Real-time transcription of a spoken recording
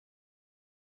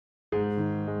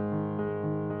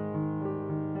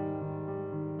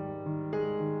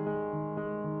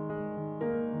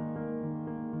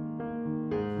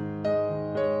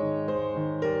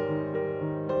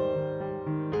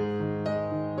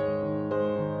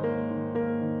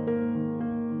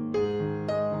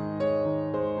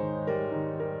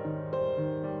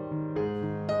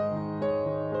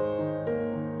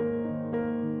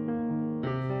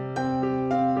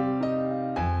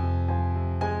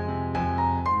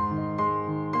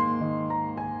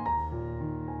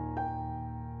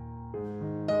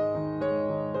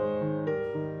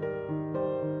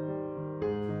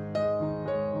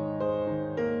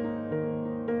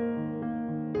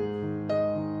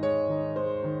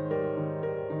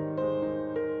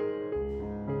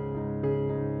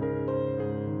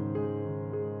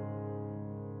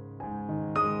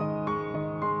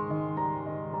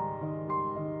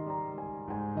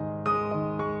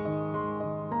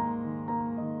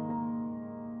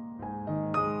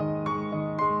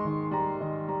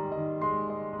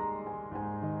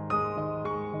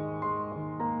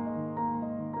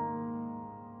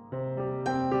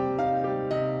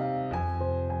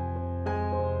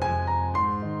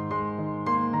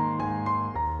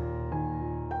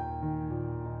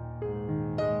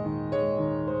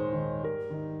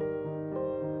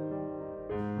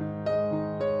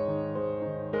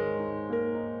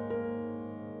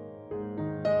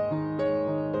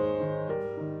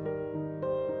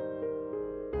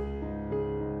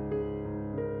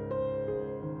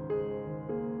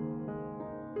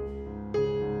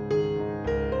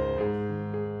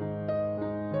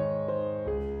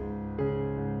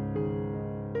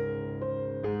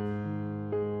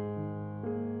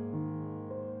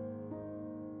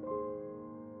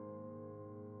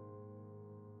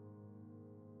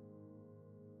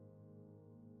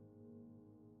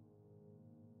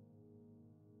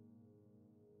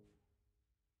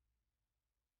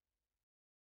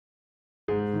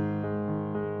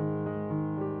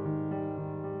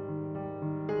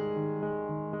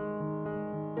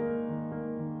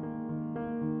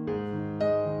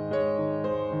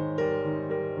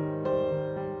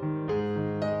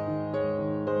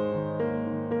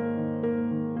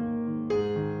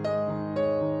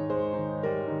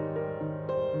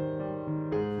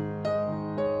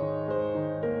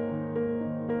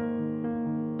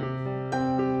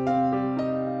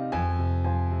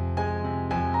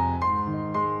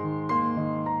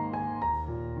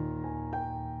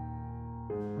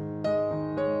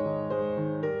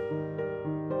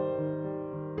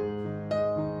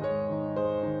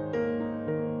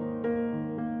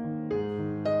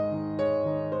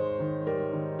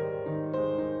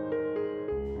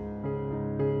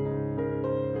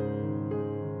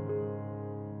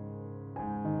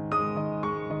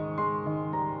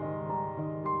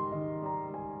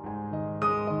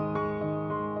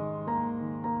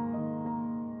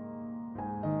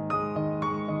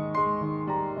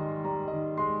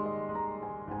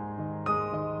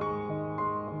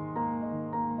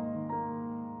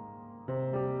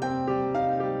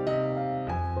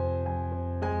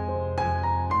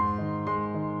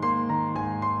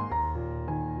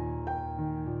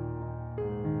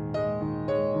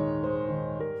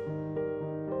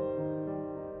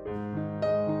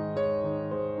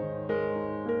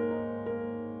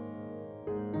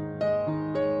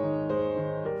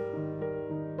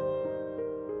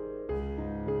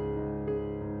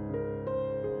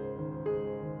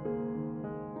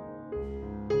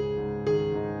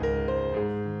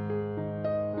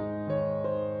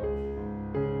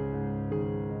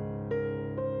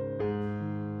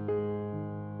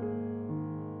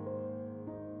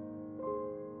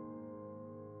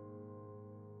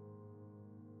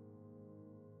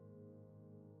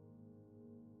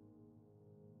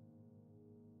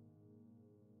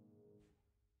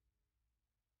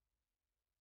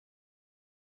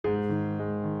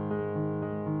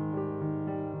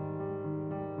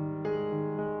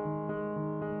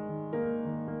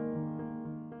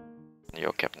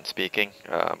Your captain speaking.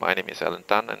 My name is Alan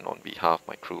Tan, and on behalf of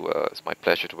my crew, it's my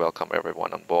pleasure to welcome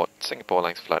everyone on board Singapore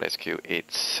Airlines flight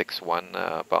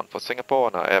SQ861 bound for Singapore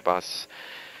on our Airbus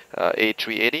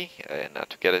A380. And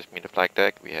together with me in the flight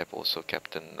deck, we have also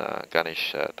Captain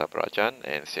Ganesh Tabarajan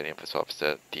and Senior First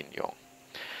Officer Dean Yong.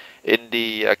 In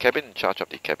the cabin, in charge of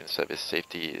the cabin service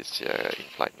safety is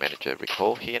in-flight manager Rick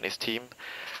Ho. He and his team,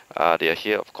 they are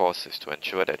here, of course, is to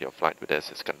ensure that your flight with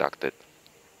us is conducted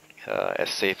as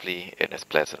safely and as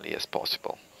pleasantly as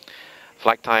possible.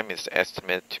 Flight time is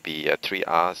estimated to be 3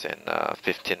 hours and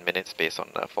 15 minutes based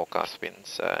on forecast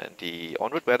winds. The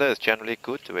en route weather is generally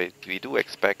good. We do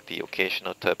expect the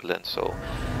occasional turbulence, so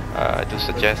I do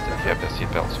suggest that you have your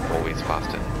seatbelts always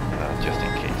fastened just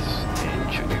in case.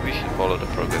 And should you wish to follow the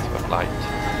progress of a flight,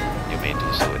 you may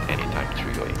do so at any time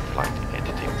through your in-flight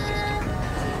entertainment system.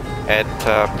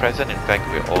 At present, in fact,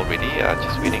 we're already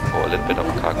just waiting for a little bit of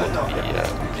cargo to be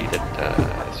completed.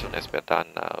 As soon as we're done,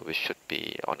 we should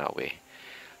be on our way.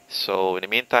 So in the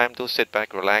meantime, do sit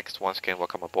back, relax. Once again,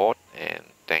 welcome aboard, and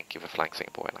thank you for flying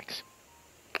Singapore Airlines.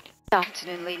 Good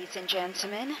afternoon, ladies and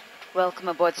gentlemen. Welcome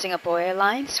aboard Singapore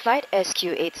Airlines flight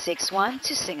SQ861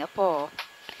 to Singapore.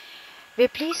 We're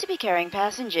pleased to be carrying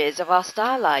passengers of our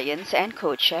Star Alliance and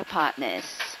codeshare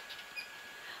partners.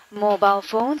 Mobile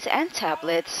phones and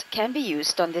tablets can be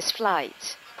used on this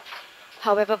flight.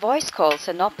 However, voice calls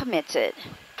are not permitted.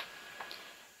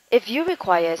 If you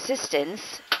require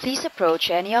assistance, please approach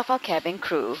any of our cabin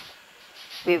crew.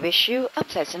 We wish you a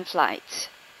pleasant flight.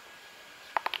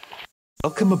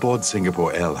 Welcome aboard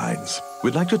Singapore Airlines.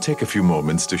 We'd like to take a few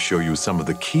moments to show you some of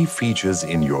the key features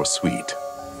in your suite.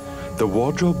 The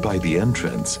wardrobe by the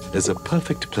entrance is a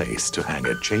perfect place to hang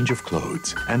a change of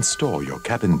clothes and store your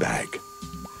cabin bag.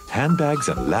 Handbags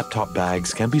and laptop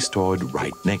bags can be stored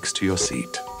right next to your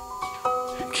seat.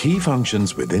 Key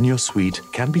functions within your suite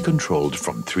can be controlled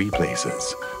from 3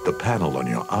 places: the panel on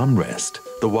your armrest,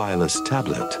 the wireless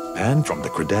tablet, and from the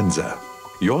credenza.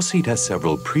 Your seat has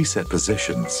several preset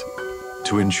positions.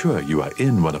 To ensure you are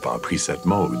in one of our preset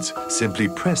modes, simply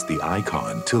press the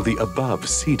icon till the above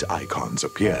seat icons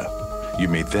appear. You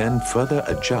may then further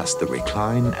adjust the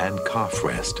recline and calf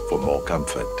rest for more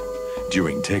comfort.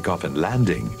 During takeoff and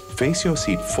landing, face your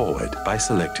seat forward by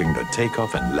selecting the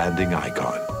takeoff and landing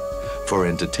icon. For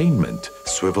entertainment,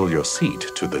 swivel your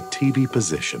seat to the TV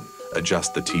position.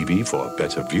 Adjust the TV for a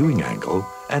better viewing angle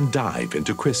and dive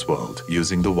into Kris World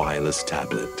using the wireless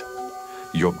tablet.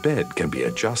 Your bed can be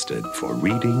adjusted for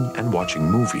reading and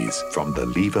watching movies from the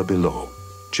lever below.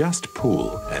 Just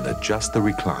pull and adjust the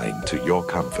recline to your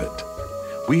comfort.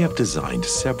 We have designed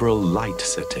several light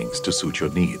settings to suit your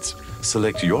needs.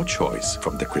 Select your choice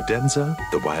from the credenza,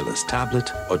 the wireless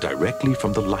tablet, or directly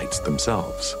from the lights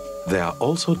themselves. There are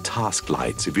also task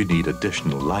lights if you need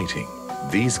additional lighting.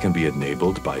 These can be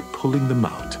enabled by pulling them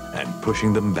out and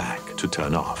pushing them back to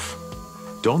turn off.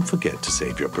 Don't forget to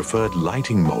save your preferred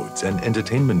lighting modes and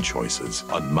entertainment choices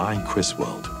on My Kris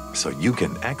World, so you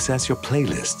can access your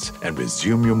playlists and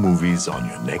resume your movies on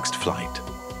your next flight.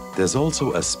 There's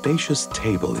also a spacious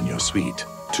table in your suite.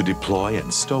 To deploy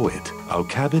and stow it, our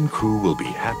cabin crew will be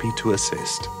happy to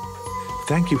assist.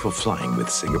 Thank you for flying with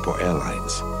Singapore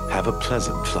Airlines. Have a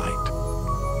pleasant flight.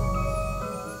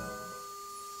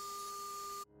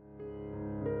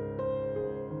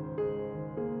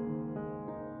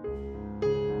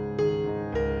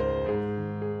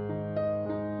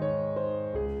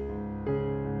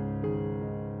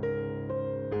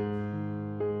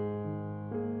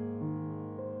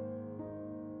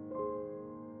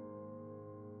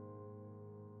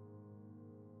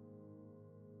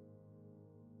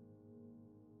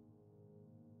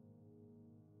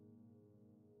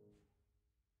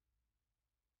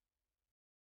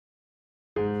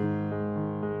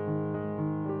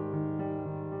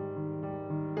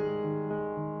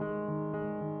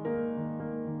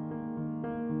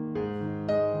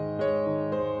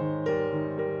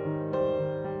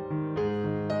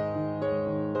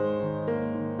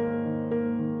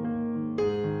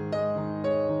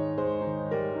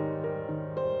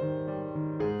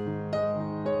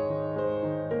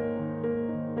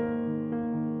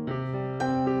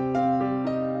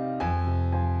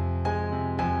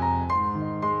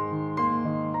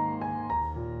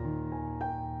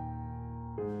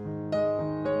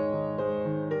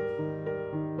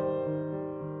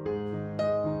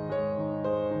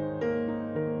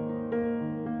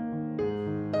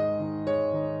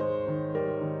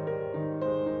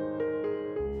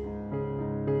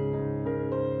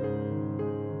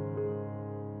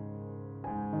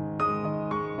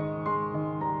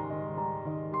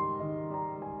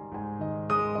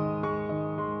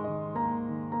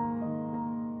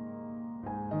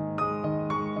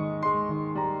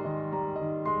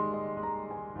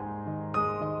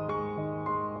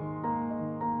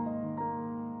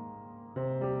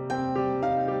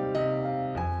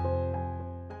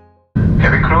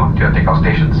 to your takeoff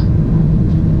stations.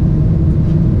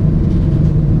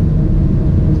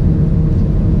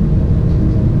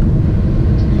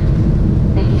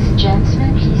 Ladies and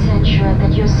gentlemen, please ensure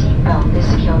that your seatbelt is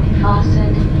securely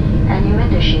fastened and your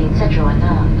window shades are drawn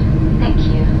up. Thank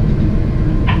you.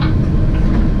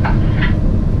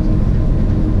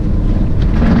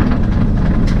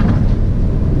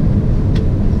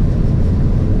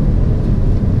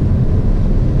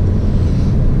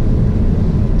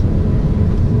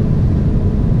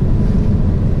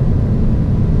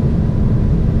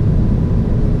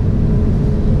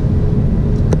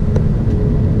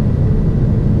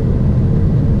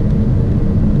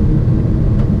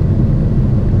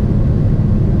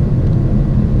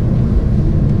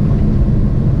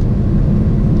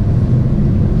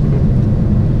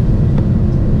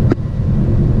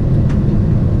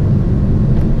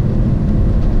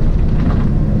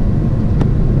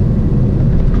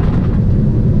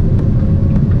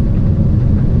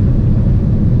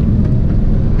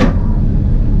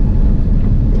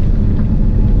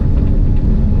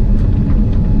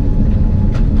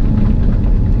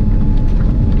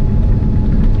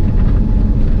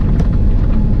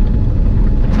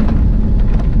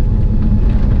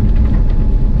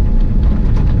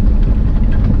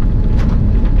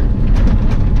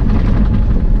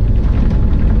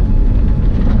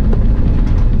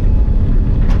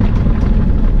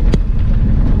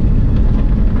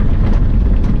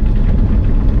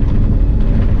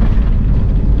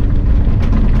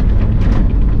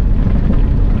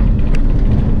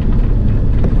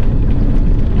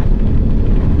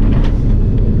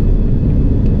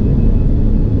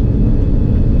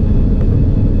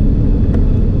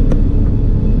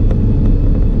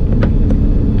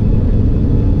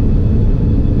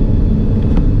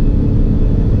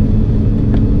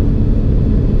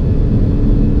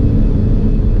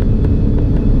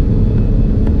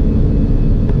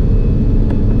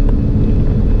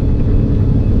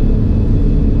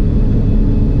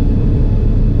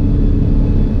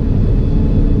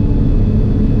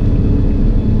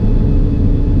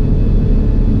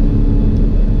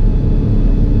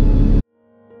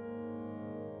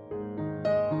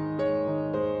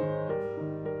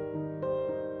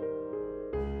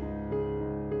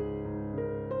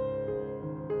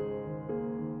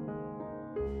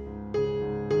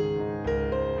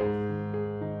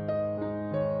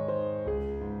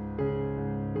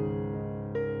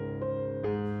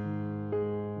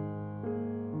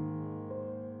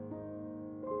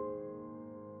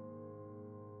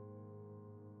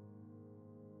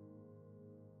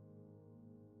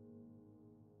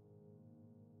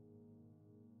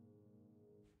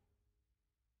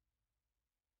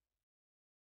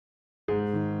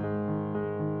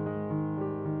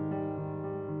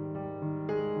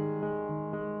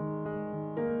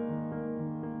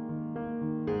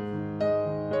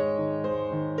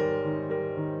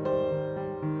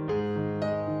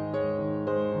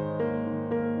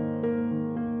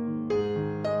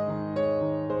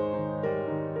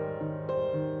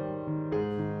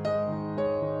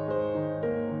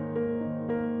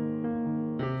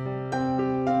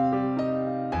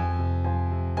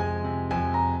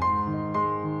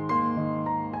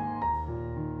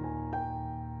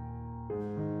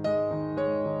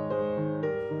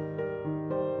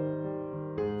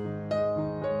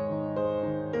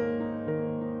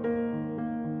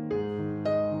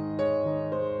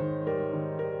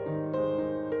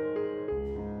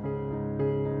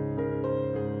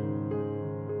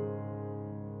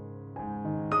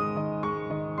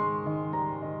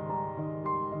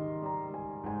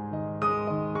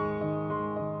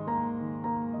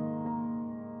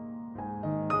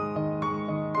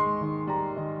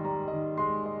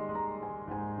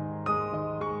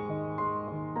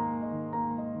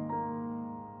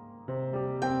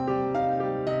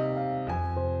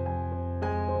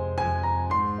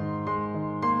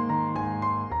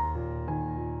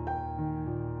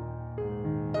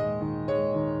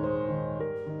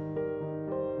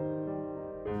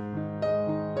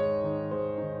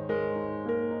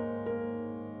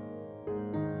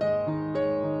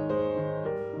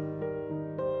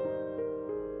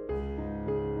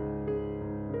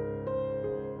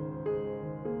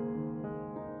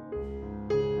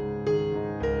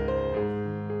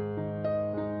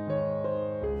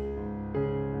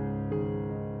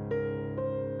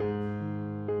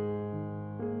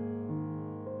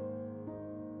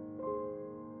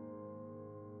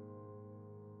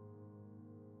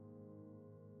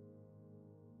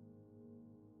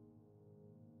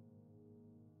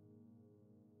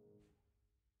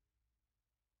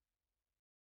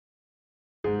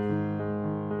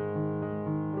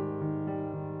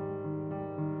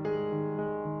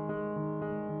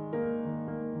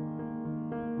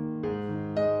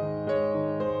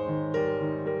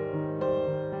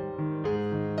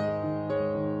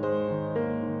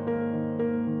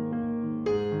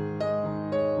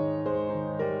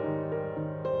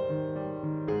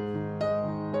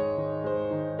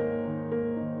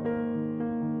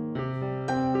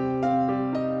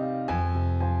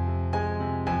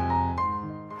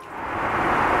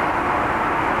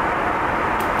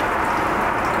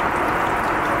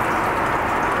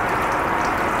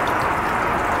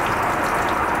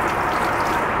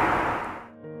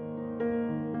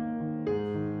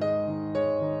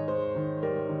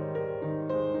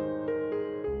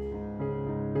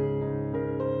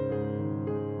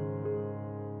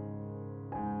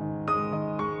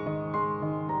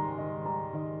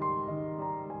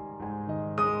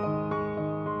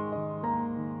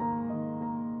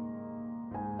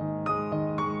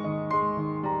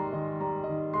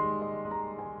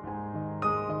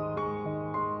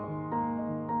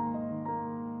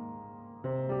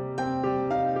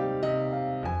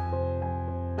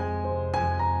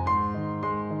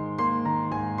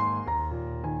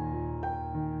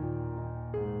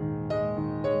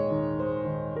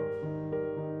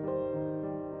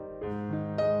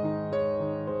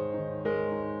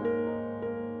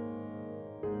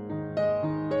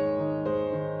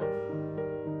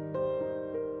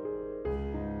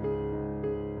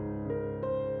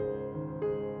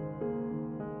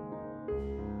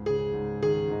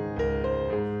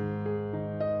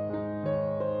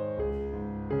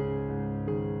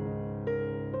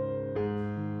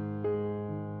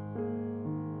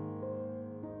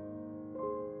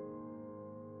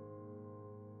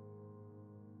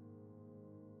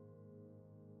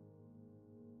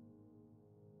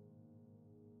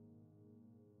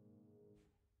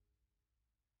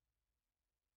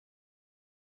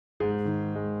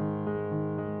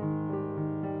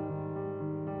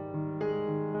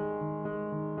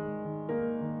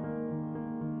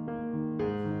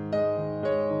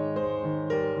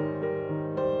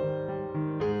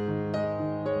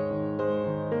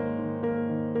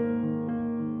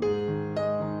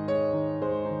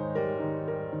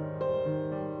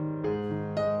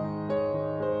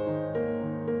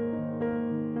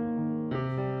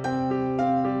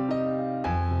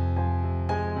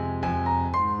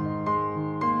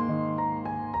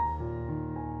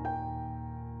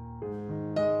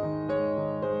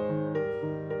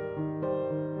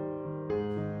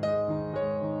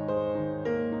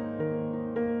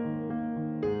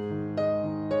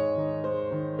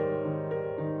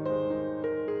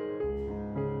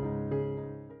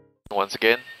 once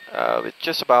again, with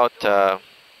just about 5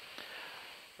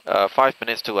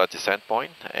 minutes to our descent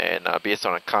point, and based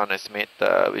on a current estimate,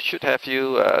 we should have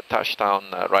you touchdown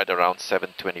right around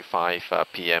 7:25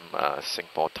 p.m.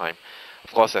 Singapore time.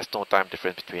 Of course, there's no time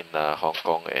difference between Hong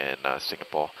Kong and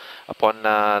Singapore. Upon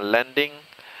landing,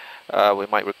 we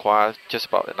might require just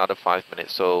about another 5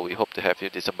 minutes, so we hope to have you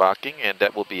disembarking, and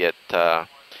that will be at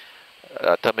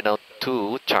Terminal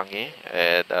 2, Changi,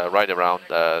 at right around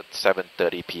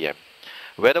 7:30 p.m.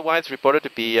 Weather-wise, reported to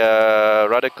be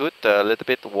rather good, a little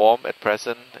bit warm at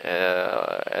present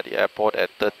at the airport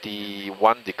at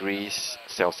 31 degrees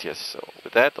Celsius. So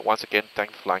with that, once again,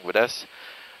 thanks for flying with us.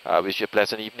 Wish you a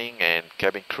pleasant evening, and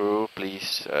cabin crew,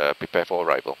 please prepare for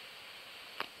arrival.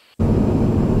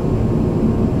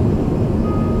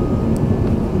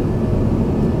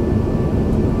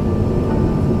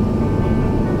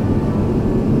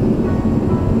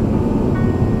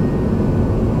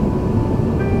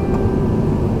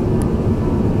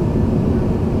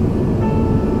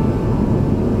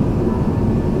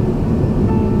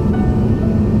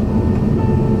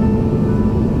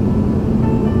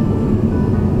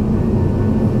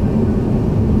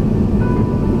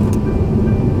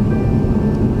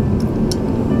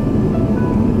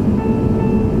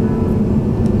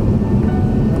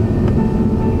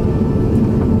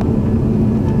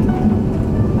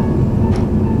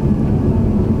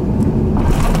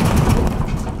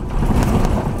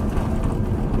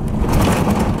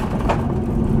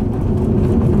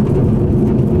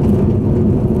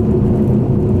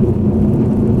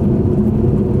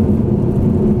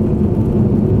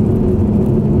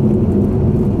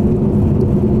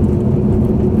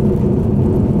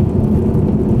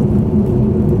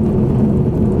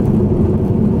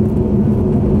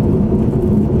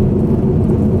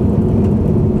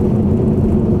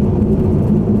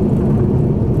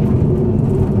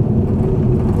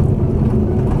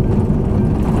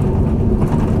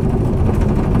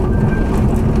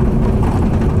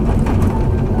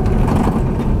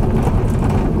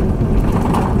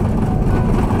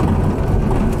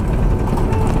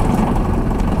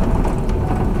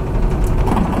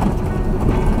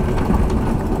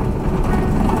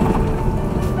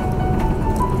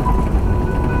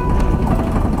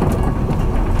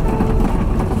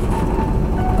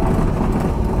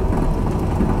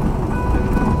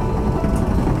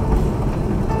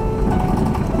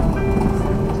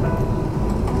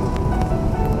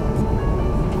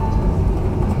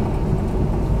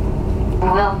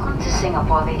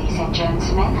 Singapore, ladies and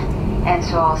gentlemen, and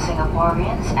to all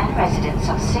Singaporeans and residents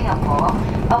of Singapore,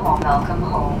 a warm welcome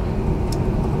home.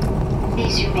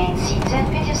 Please remain seated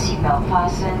with your seatbelt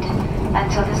fastened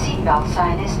until the seatbelt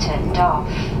sign is turned off.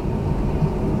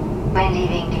 When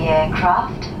leaving the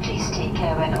aircraft, please take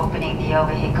care when opening the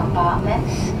overhead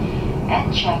compartments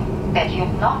and check that you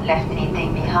have not left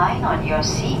anything behind on your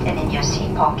seat and in your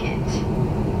seat pocket.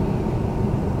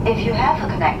 If you have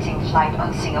a connecting flight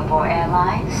on Singapore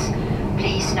Airlines,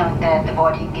 please note that the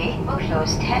boarding gate will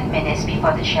close 10 minutes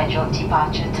before the scheduled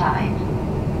departure time.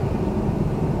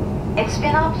 It's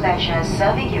been our pleasure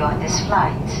serving you on this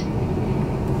flight.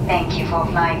 Thank you for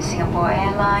flying Singapore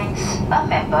Airlines, a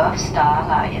member of Star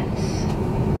Alliance.